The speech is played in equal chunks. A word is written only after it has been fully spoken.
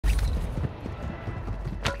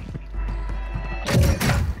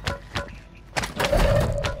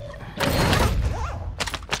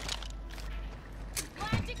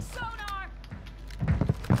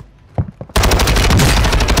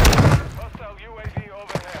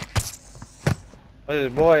Where's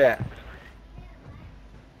his boy at?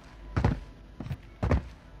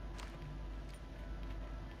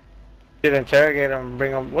 Should interrogate him,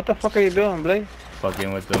 bring him. What the fuck are you doing, Blake?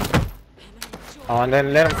 Fucking with them. Oh, and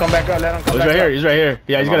then let him come back up. Let him come Oh, he's back right up. here. He's right here.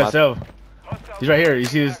 Yeah, he's Come got on, a self. He's right here. You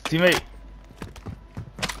see his teammate?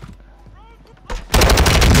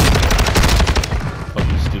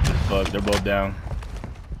 Fucking stupid fuck. They're both down.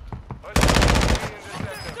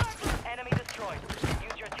 Enemy destroyed.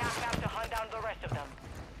 Use your attack map to hunt down the rest of them.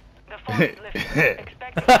 The fog is lifted.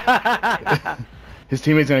 Expect His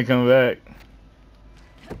teammate's gonna come back.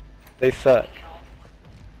 They suck.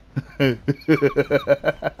 Hey,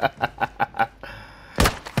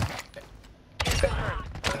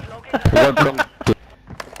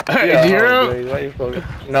 did you hear him? Why you focus?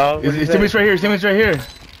 No. His teammate's right here. His teammate's right here.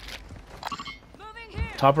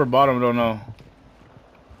 Top or bottom, don't know.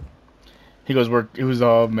 He goes, he was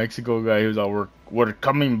all Mexico guy. He was all, we're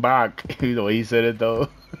coming back. The way he said it though.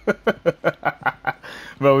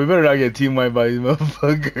 Bro, we better not get team wiped by these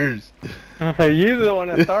motherfuckers. You're the one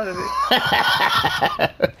that started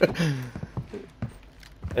it.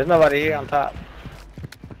 There's nobody here on top.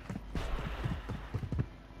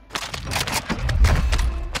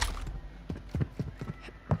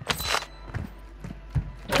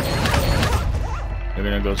 They're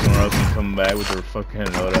gonna go somewhere else and come back with their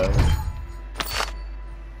fucking load out.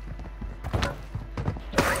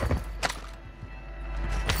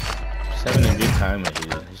 Just having a good time, like,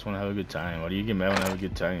 dude. I just wanna have a good time. Why do you get mad when I have a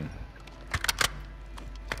good time?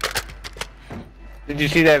 Did you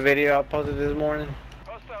see that video I posted this morning?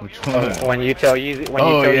 Which one? When you tell Yeezy, when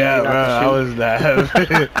Oh you tell yeah, Yeezy bro, not to I shoot.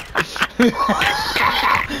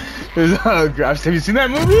 was laughing. Have you seen that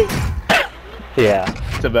movie? Yeah.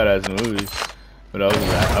 It's a badass movie. But I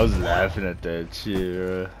was laughing at that shit,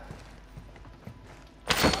 bro.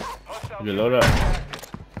 Good load up.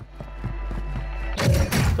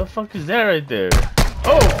 What the fuck is that right there?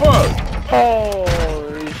 Oh fuck! Oh.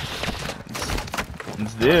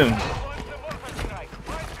 It's them.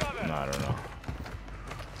 No, I don't know.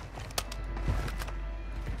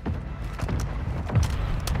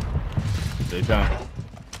 Stay down.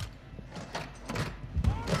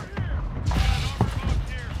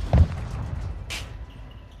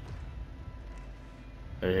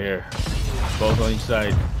 They're here. Both on each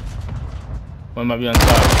side. One might be on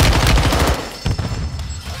top.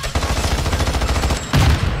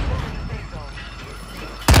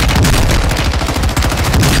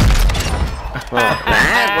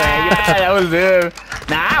 That was him.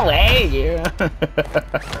 Nah, way, yeah.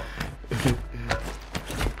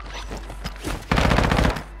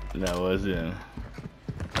 That was him.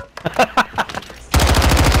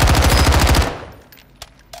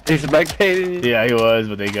 He's spectating you? Yeah, he was,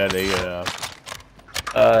 but they got it off.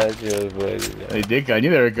 Just wait. They did. I knew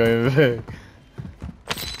they were coming back.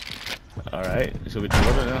 All right, so we can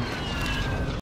order now.